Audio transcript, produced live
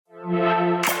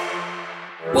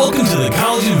Welcome to the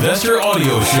College Investor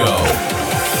Audio Show,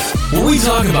 where we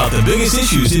talk about the biggest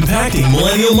issues impacting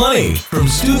millennial money, from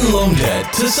student loan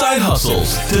debt to side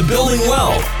hustles to building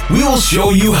wealth. We will show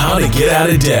you how to get out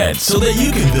of debt so that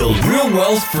you can build real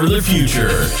wealth for the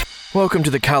future. Welcome to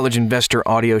the College Investor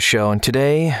Audio Show, and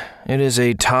today it is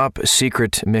a top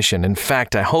secret mission. In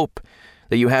fact, I hope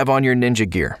that you have on your ninja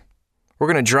gear. We're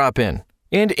going to drop in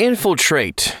and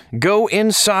infiltrate, go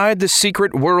inside the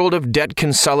secret world of debt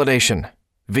consolidation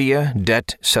via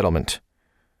debt settlement.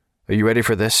 Are you ready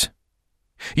for this?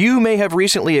 You may have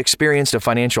recently experienced a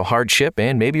financial hardship,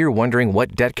 and maybe you're wondering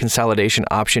what debt consolidation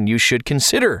option you should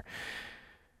consider.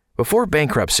 Before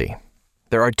bankruptcy,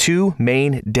 there are two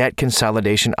main debt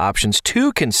consolidation options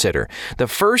to consider. The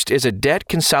first is a debt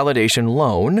consolidation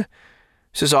loan.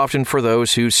 This is often for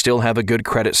those who still have a good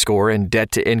credit score and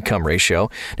debt-to-income ratio.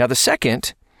 Now, the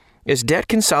second is debt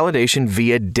consolidation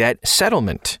via debt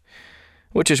settlement,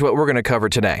 which is what we're going to cover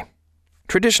today.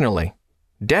 Traditionally,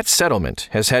 debt settlement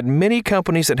has had many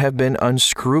companies that have been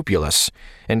unscrupulous.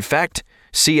 In fact,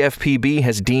 CFPB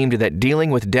has deemed that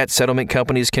dealing with debt settlement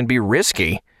companies can be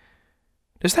risky.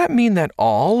 Does that mean that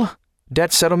all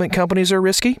debt settlement companies are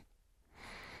risky?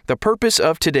 The purpose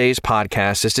of today's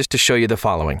podcast is just to show you the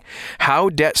following: how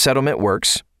debt settlement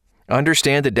works,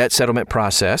 understand the debt settlement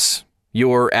process,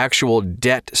 your actual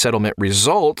debt settlement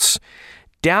results,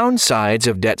 downsides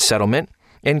of debt settlement,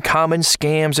 and common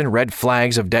scams and red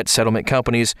flags of debt settlement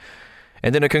companies,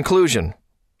 and then a conclusion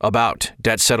about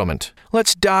debt settlement.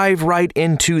 Let's dive right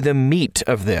into the meat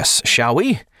of this, shall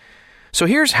we? So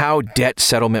here's how debt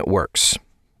settlement works.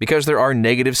 Because there are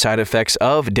negative side effects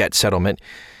of debt settlement,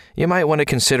 you might want to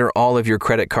consider all of your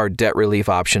credit card debt relief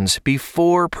options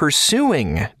before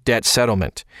pursuing debt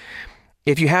settlement.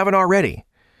 If you haven't already,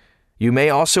 you may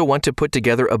also want to put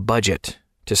together a budget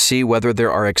to see whether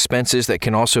there are expenses that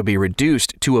can also be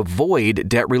reduced to avoid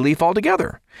debt relief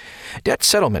altogether. Debt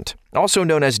settlement, also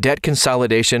known as debt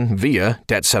consolidation via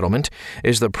debt settlement,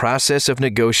 is the process of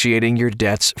negotiating your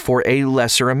debts for a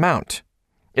lesser amount.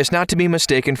 It's not to be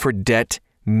mistaken for debt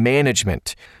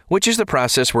management, which is the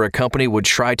process where a company would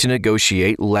try to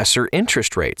negotiate lesser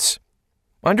interest rates.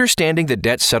 Understanding the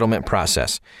debt settlement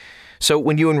process. So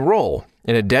when you enroll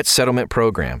in a debt settlement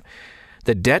program,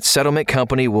 the debt settlement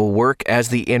company will work as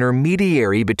the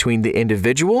intermediary between the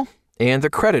individual and the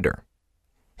creditor.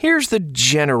 Here's the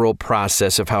general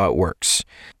process of how it works.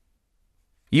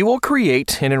 You will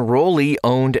create an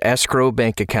enrollee-owned escrow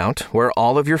bank account where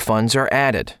all of your funds are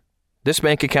added. This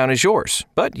bank account is yours,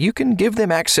 but you can give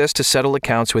them access to settle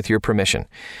accounts with your permission.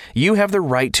 You have the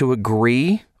right to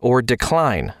agree or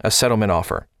decline a settlement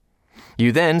offer.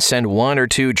 You then send one or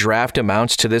two draft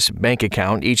amounts to this bank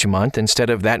account each month instead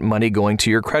of that money going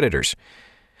to your creditors.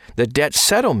 The debt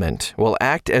settlement will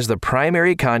act as the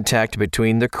primary contact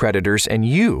between the creditors and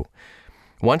you.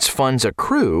 Once funds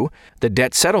accrue, the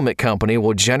debt settlement company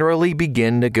will generally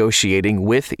begin negotiating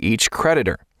with each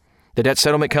creditor. The debt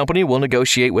settlement company will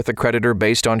negotiate with the creditor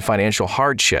based on financial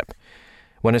hardship.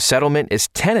 When a settlement is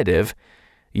tentative,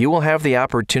 you will have the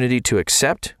opportunity to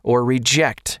accept or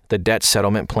reject the debt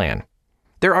settlement plan.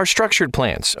 There are structured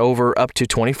plans over up to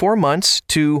 24 months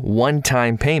to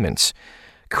one-time payments.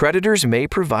 Creditors may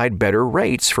provide better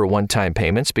rates for one-time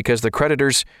payments because the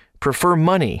creditors prefer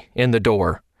money in the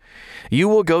door. You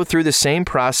will go through the same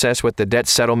process with the debt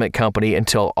settlement company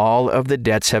until all of the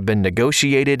debts have been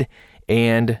negotiated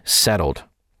and settled.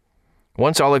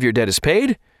 Once all of your debt is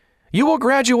paid, you will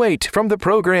graduate from the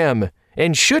program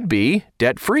and should be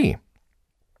debt-free.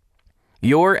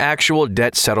 Your actual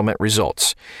debt settlement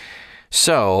results.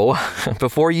 So,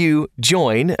 before you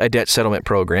join a debt settlement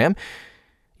program,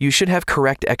 you should have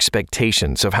correct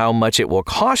expectations of how much it will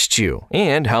cost you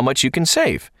and how much you can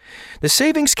save. The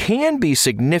savings can be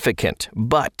significant,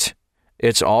 but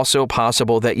it's also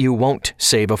possible that you won't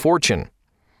save a fortune.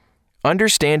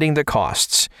 Understanding the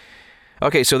costs.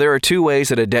 Okay, so there are two ways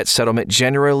that a debt settlement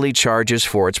generally charges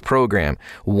for its program.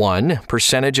 1,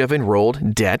 percentage of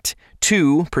enrolled debt.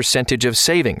 2, percentage of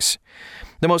savings.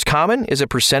 The most common is a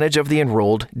percentage of the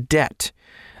enrolled debt.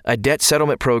 A debt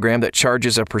settlement program that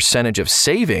charges a percentage of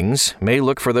savings may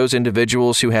look for those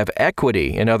individuals who have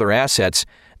equity in other assets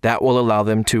that will allow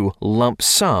them to lump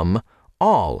sum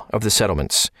all of the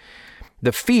settlements.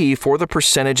 The fee for the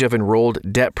percentage of enrolled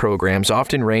debt programs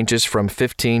often ranges from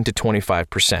 15 to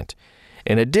 25%.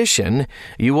 In addition,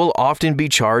 you will often be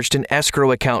charged an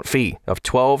escrow account fee of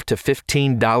 $12 to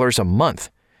 $15 a month.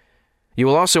 You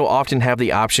will also often have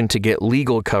the option to get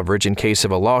legal coverage in case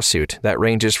of a lawsuit that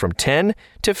ranges from $10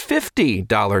 to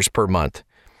 $50 per month.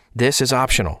 This is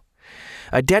optional.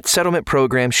 A debt settlement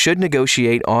program should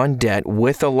negotiate on debt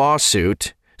with a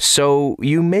lawsuit So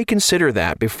you may consider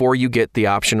that before you get the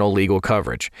optional legal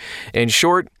coverage. In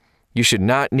short, you should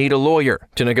not need a lawyer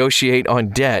to negotiate on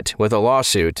debt with a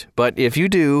lawsuit, but if you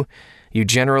do, you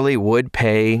generally would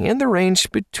pay in the range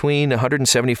between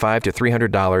 $175 to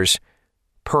 $300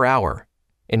 per hour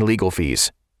in legal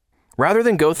fees. Rather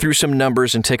than go through some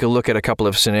numbers and take a look at a couple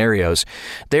of scenarios,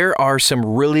 there are some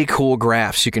really cool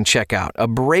graphs you can check out. A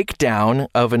breakdown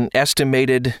of an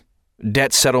estimated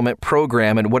debt settlement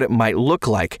program and what it might look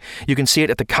like. You can see it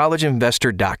at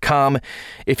thecollegeinvestor.com.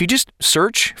 If you just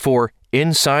search for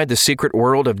Inside the Secret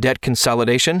World of Debt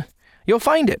Consolidation, you'll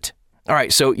find it. All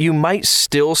right, so you might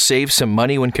still save some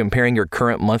money when comparing your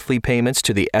current monthly payments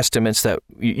to the estimates that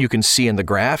you can see in the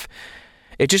graph.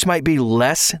 It just might be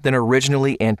less than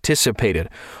originally anticipated.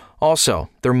 Also,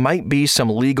 there might be some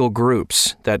legal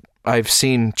groups that I've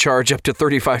seen charge up to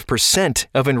 35%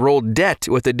 of enrolled debt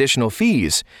with additional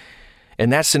fees. In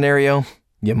that scenario,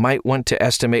 you might want to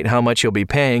estimate how much you'll be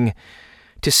paying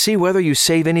to see whether you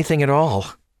save anything at all.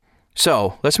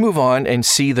 So let's move on and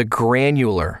see the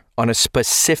granular on a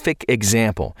specific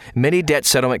example. Many debt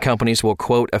settlement companies will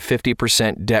quote a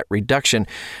 50% debt reduction,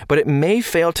 but it may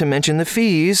fail to mention the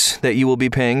fees that you will be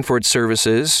paying for its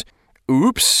services.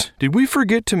 Oops, did we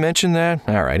forget to mention that?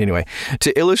 All right, anyway,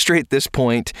 to illustrate this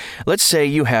point, let's say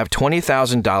you have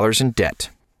 $20,000 in debt,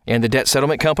 and the debt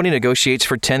settlement company negotiates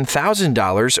for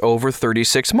 $10,000 over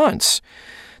 36 months.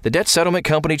 The debt settlement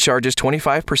company charges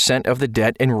 25% of the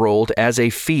debt enrolled as a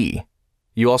fee.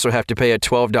 You also have to pay a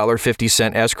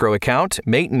 $12.50 escrow account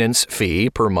maintenance fee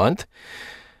per month.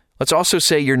 Let's also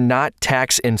say you're not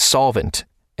tax insolvent,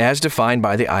 as defined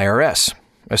by the IRS.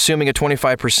 Assuming a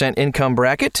 25% income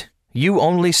bracket, you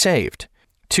only saved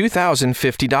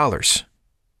 $2,050.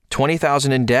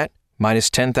 $20,000 in debt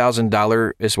minus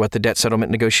 $10,000 is what the debt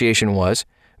settlement negotiation was,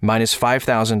 minus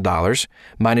 $5,000,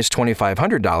 minus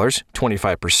 $2,500,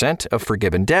 25% of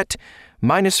forgiven debt,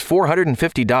 minus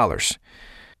 $450.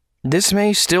 This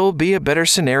may still be a better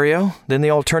scenario than the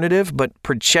alternative, but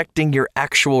projecting your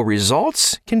actual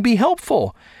results can be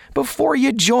helpful before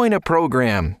you join a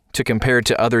program to compare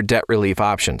to other debt relief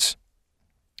options.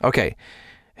 Okay,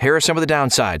 here are some of the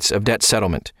downsides of debt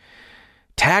settlement.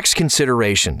 Tax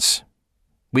considerations.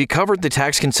 We covered the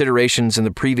tax considerations in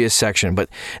the previous section, but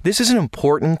this is an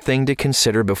important thing to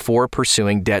consider before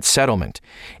pursuing debt settlement.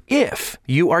 If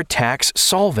you are tax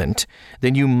solvent,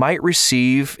 then you might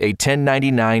receive a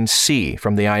 1099-C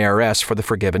from the IRS for the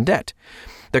forgiven debt.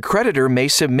 The creditor may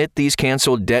submit these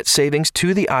canceled debt savings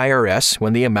to the IRS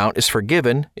when the amount is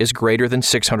forgiven is greater than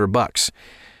 $600.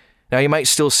 Now, you might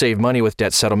still save money with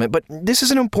debt settlement, but this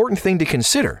is an important thing to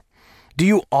consider. Do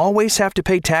you always have to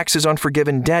pay taxes on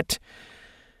forgiven debt?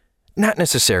 Not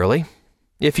necessarily.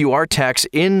 If you are tax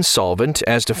insolvent,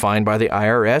 as defined by the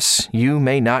IRS, you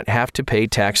may not have to pay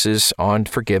taxes on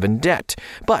forgiven debt.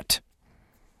 But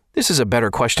this is a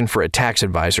better question for a tax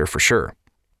advisor for sure.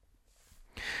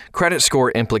 Credit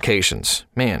score implications.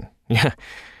 Man, yeah,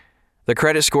 the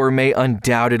credit score may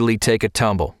undoubtedly take a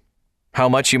tumble. How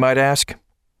much, you might ask?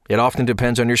 It often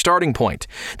depends on your starting point.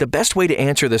 The best way to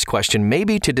answer this question may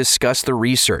be to discuss the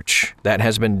research that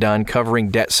has been done covering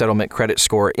debt settlement credit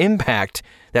score impact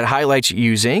that highlights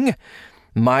using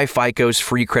MyFICO's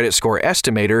free credit score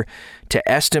estimator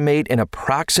to estimate an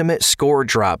approximate score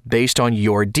drop based on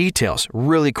your details.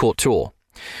 Really cool tool.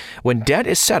 When debt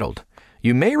is settled,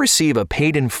 you may receive a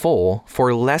paid in full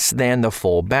for less than the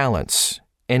full balance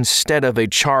instead of a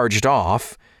charged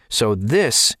off. So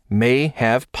this may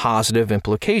have positive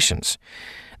implications.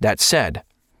 That said,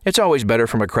 it's always better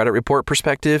from a credit report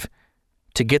perspective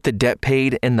to get the debt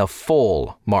paid in the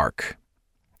full mark.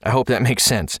 I hope that makes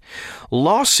sense.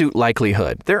 Lawsuit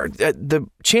likelihood. The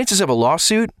chances of a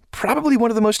lawsuit, probably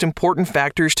one of the most important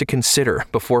factors to consider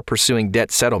before pursuing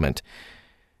debt settlement.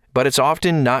 But it's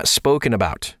often not spoken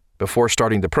about before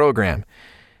starting the program.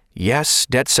 Yes,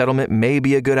 debt settlement may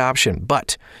be a good option,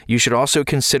 but you should also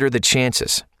consider the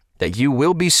chances that you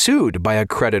will be sued by a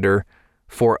creditor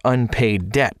for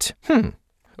unpaid debt.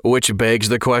 Which begs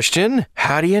the question,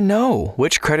 how do you know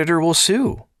which creditor will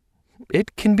sue?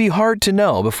 It can be hard to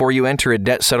know before you enter a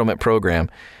debt settlement program.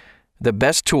 The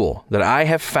best tool that I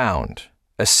have found,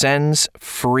 Ascend's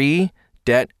free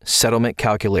debt settlement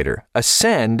calculator.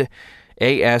 Ascend,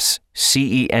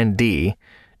 ASCEND,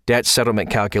 debt settlement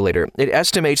calculator. It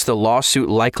estimates the lawsuit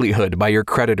likelihood by your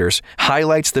creditors,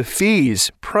 highlights the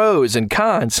fees, pros, and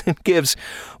cons, and gives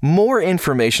more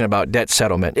information about debt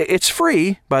settlement. It's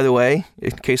free, by the way,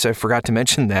 in case I forgot to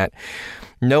mention that.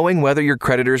 Knowing whether your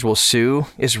creditors will sue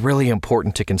is really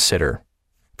important to consider.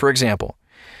 For example,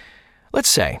 let's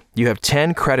say you have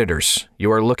 10 creditors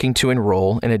you are looking to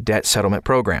enroll in a debt settlement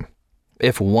program.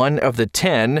 If one of the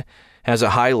 10 has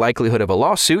a high likelihood of a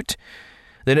lawsuit,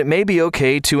 then it may be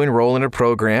okay to enroll in a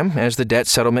program, as the debt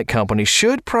settlement company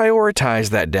should prioritize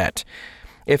that debt.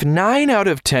 If 9 out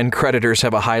of 10 creditors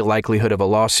have a high likelihood of a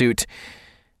lawsuit,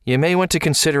 you may want to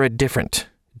consider a different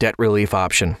debt relief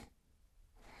option.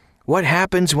 What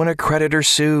happens when a creditor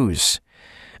sues?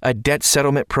 A debt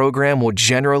settlement program will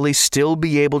generally still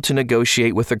be able to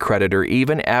negotiate with the creditor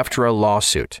even after a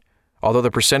lawsuit, although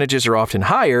the percentages are often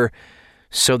higher,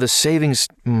 so the savings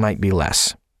might be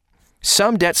less.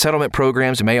 Some debt settlement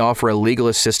programs may offer a legal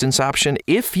assistance option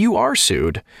if you are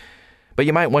sued, but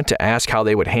you might want to ask how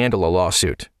they would handle a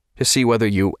lawsuit to see whether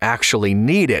you actually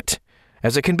need it,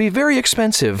 as it can be very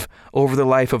expensive over the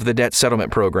life of the debt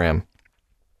settlement program.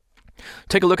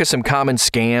 Take a look at some common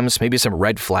scams, maybe some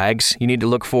red flags you need to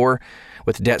look for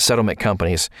with debt settlement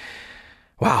companies.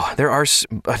 Wow, there are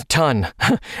a ton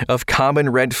of common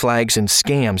red flags and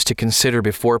scams to consider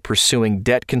before pursuing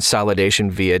debt consolidation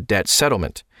via debt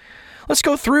settlement. Let's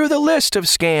go through the list of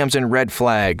scams and red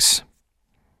flags.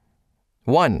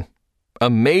 1.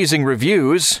 Amazing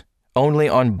reviews only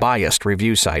on biased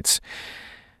review sites.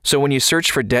 So when you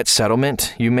search for debt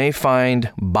settlement, you may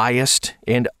find biased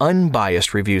and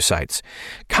unbiased review sites.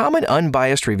 Common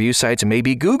unbiased review sites may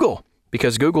be Google,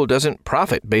 because Google doesn't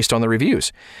profit based on the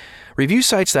reviews. Review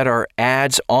sites that are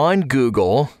ads on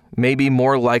Google may be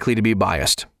more likely to be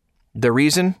biased. The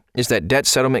reason is that debt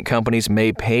settlement companies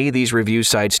may pay these review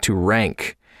sites to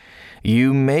rank.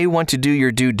 You may want to do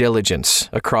your due diligence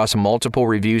across multiple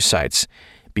review sites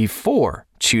before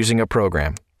choosing a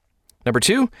program. Number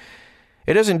 2,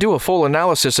 it doesn't do a full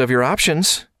analysis of your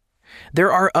options.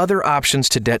 There are other options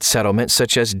to debt settlement,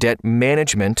 such as debt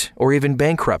management or even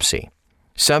bankruptcy.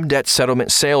 Some debt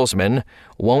settlement salesmen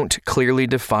won't clearly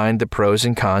define the pros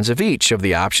and cons of each of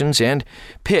the options and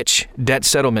pitch debt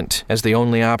settlement as the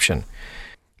only option.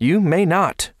 You may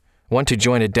not want to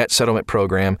join a debt settlement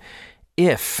program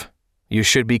if you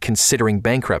should be considering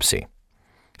bankruptcy.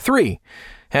 3,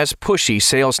 has pushy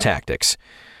sales tactics.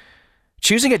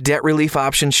 Choosing a debt relief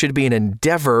option should be an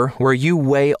endeavor where you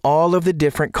weigh all of the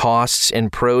different costs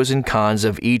and pros and cons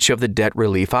of each of the debt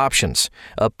relief options.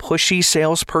 A pushy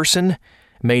salesperson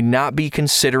may not be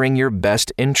considering your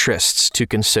best interests to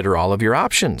consider all of your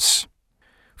options.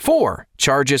 4,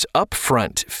 charges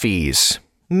upfront fees.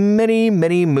 Many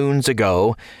moons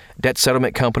ago, debt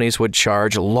settlement companies would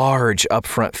charge large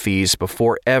upfront fees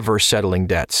before ever settling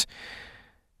debts.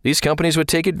 These companies would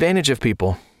take advantage of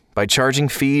people by charging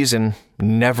fees and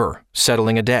never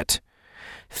settling a debt.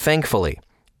 Thankfully,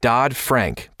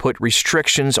 Dodd-Frank put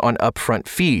restrictions on upfront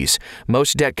fees.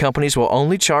 Most debt companies will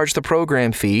only charge the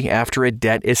program fee after a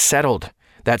debt is settled.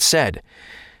 That said,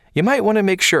 you might want to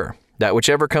make sure that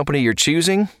whichever company you're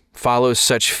choosing follows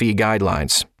such fee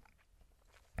guidelines.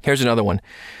 Here's another one.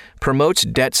 Promotes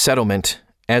debt settlement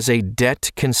as a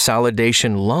debt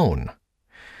consolidation loan.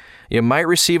 You might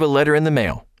receive a letter in the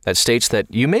mail that states that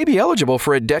you may be eligible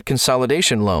for a debt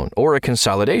consolidation loan or a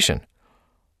consolidation.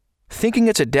 Thinking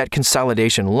it's a debt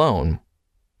consolidation loan,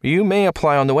 you may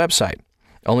apply on the website,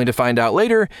 only to find out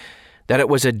later that it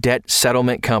was a debt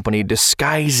settlement company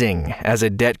disguising as a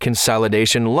debt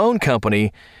consolidation loan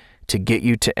company to get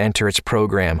you to enter its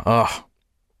program.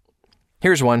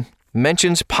 Here's one.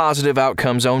 Mentions positive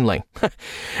outcomes only.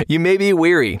 You may be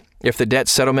weary if the debt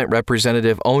settlement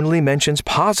representative only mentions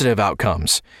positive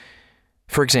outcomes.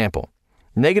 For example,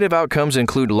 negative outcomes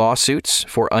include lawsuits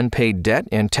for unpaid debt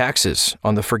and taxes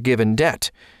on the forgiven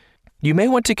debt. You may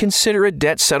want to consider a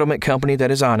debt settlement company that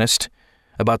is honest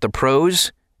about the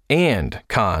pros and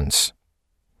cons.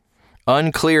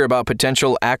 Unclear about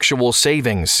potential actual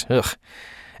savings.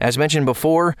 As mentioned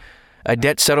before, a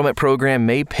debt settlement program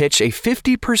may pitch a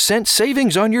 50%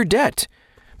 savings on your debt,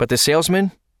 but the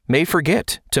salesman may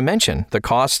forget to mention the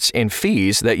costs and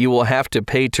fees that you will have to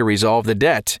pay to resolve the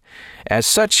debt. As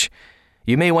such,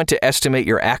 you may want to estimate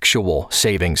your actual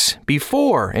savings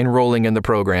before enrolling in the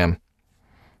program.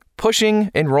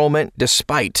 Pushing enrollment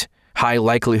despite high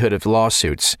likelihood of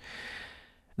lawsuits.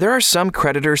 There are some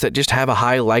creditors that just have a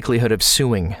high likelihood of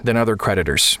suing than other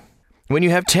creditors. When you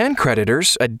have 10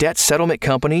 creditors, a debt settlement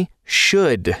company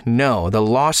should know the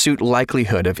lawsuit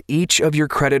likelihood of each of your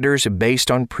creditors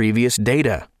based on previous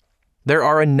data. There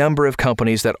are a number of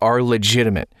companies that are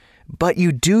legitimate, but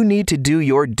you do need to do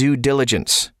your due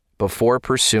diligence before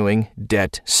pursuing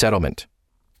debt settlement.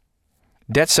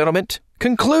 Debt settlement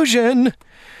conclusion.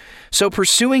 So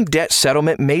pursuing debt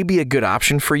settlement may be a good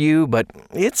option for you, but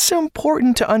it's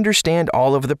important to understand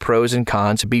all of the pros and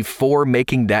cons before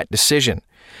making that decision.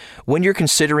 When you're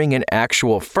considering an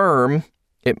actual firm,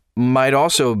 It might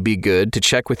also be good to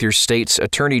check with your state's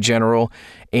Attorney General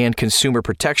and Consumer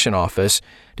Protection Office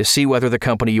to see whether the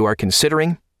company you are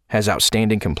considering has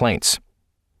outstanding complaints.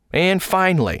 And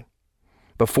finally,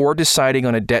 before deciding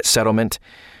on a debt settlement,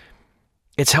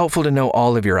 it's helpful to know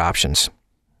all of your options.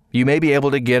 You may be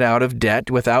able to get out of debt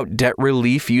without debt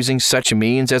relief using such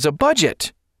means as a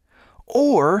budget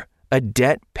or a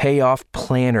debt payoff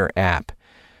planner app.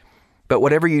 But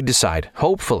whatever you decide,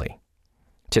 hopefully,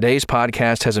 today's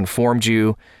podcast has informed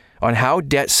you on how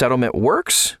debt settlement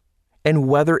works and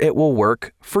whether it will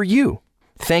work for you.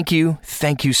 Thank you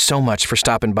so much for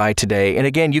stopping by today. And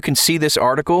again, you can see this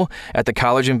article at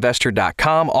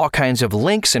thecollegeinvestor.com, all kinds of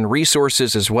links and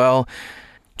resources as well.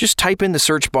 Just type in the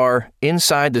search bar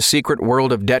 "Inside the Secret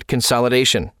World of Debt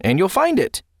Consolidation" and you'll find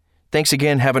it. Thanks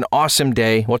again. Have an awesome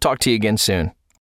day. We'll talk to you again soon.